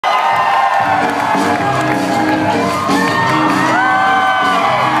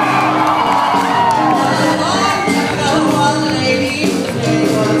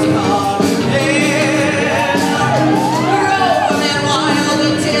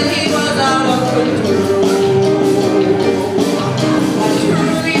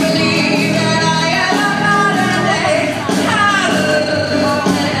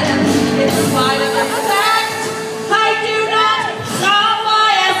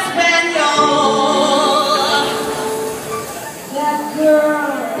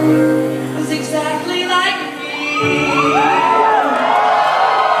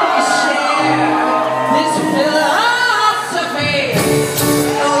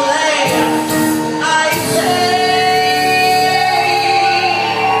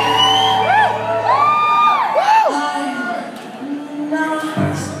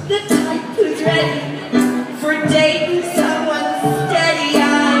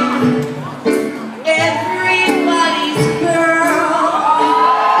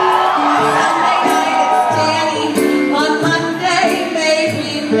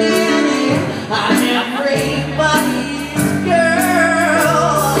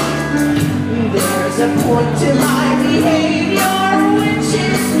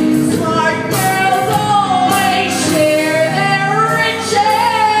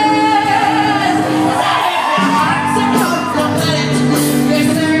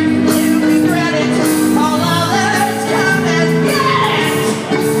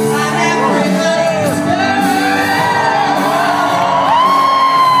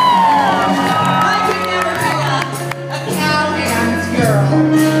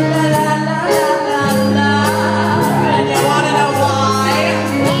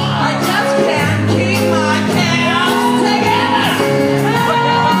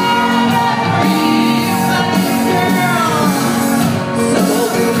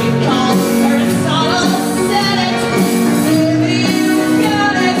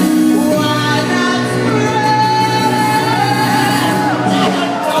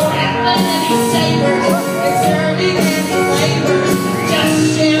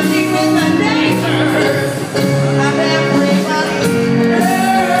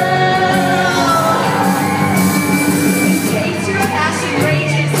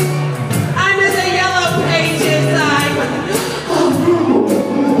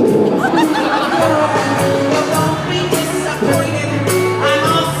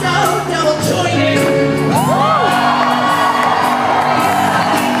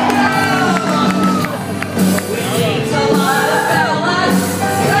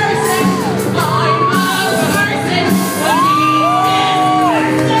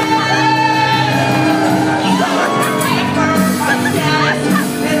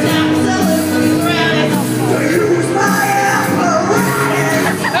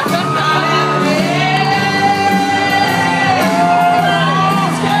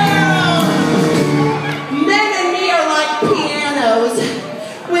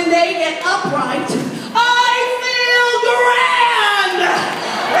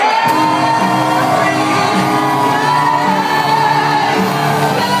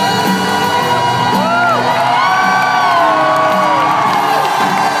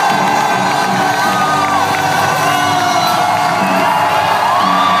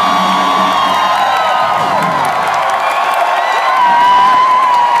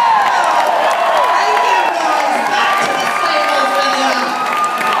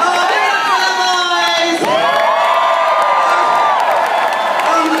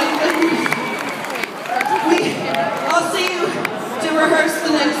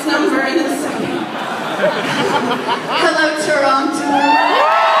Hello, Toronto.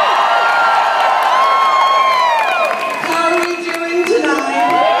 How are we doing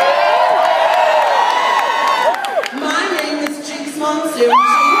tonight? My name is Jinkx Monsoon.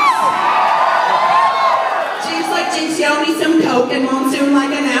 Jinkx like Jinkx, you owe me some coke, and Monsoon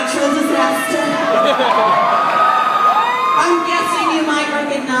like a natural disaster. I'm guessing you might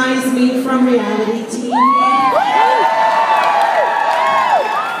recognize me from reality TV.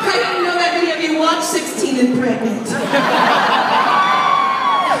 I didn't know that many of you watch 16 and Pregnant.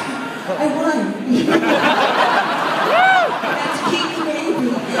 I won. That's Keith Baby.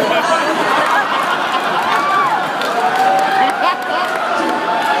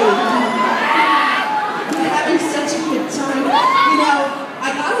 We're having such a good time. You know, I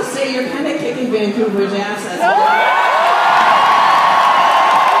gotta say, you're kind of kicking Vancouver's ass as well.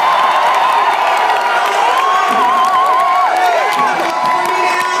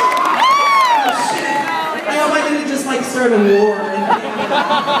 Start a war.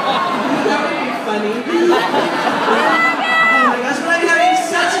 That would be funny. Oh my gosh, but I'm having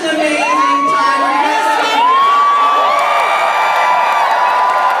such an amazing time.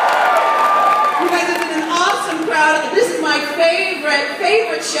 You guys have been an awesome crowd. This is my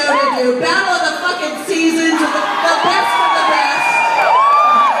favorite show to do. Battle of the fucking seasons, the best of the best.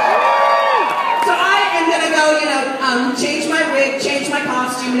 So I am gonna go, change my wig, change my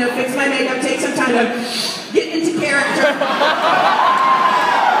costume, fix my makeup, take some time to get into character.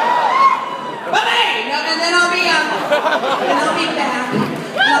 But hey, and then I'll be back.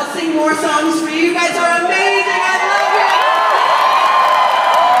 And I'll sing more songs for you. You guys are amazing. I love you.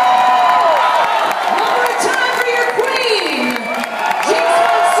 One more time for your queen, Jinkx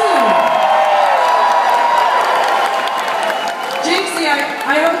Monsoon. Jinxie,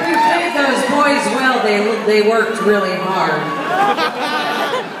 I hope you played those boys well. They worked really hard.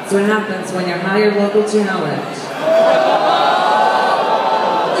 That's what happens when you hire local talent.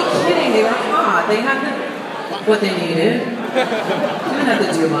 Like kidding, they were hot. They had what they needed. You didn't have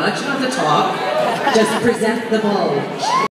to do much, not to talk. Just present the bulge.